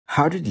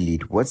How to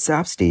delete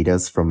WhatsApp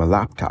status from a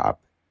laptop.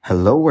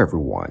 Hello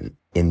everyone.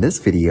 In this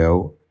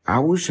video, I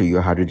will show you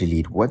how to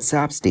delete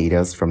WhatsApp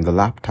status from the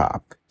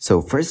laptop.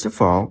 So first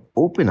of all,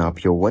 open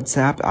up your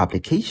WhatsApp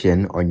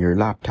application on your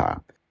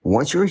laptop.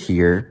 Once you're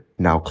here,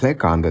 now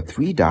click on the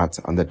three dots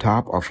on the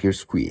top of your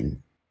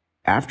screen.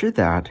 After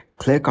that,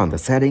 click on the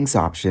settings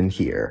option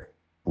here.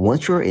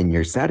 Once you're in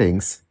your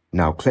settings,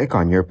 now click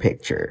on your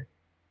picture.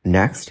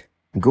 Next,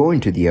 go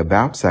into the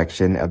About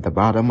section at the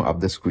bottom of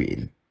the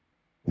screen.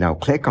 Now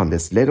click on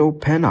this little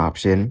pen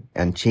option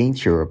and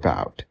change your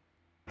About.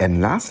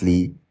 And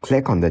lastly,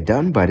 click on the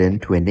Done button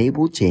to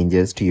enable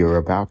changes to your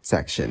About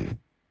section.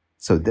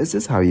 So this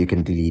is how you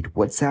can delete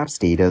WhatsApp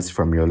status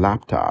from your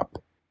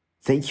laptop.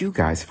 Thank you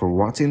guys for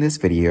watching this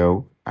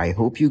video. I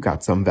hope you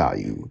got some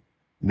value.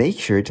 Make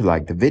sure to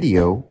like the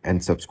video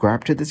and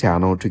subscribe to the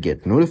channel to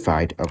get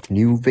notified of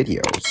new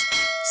videos.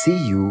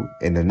 See you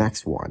in the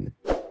next one.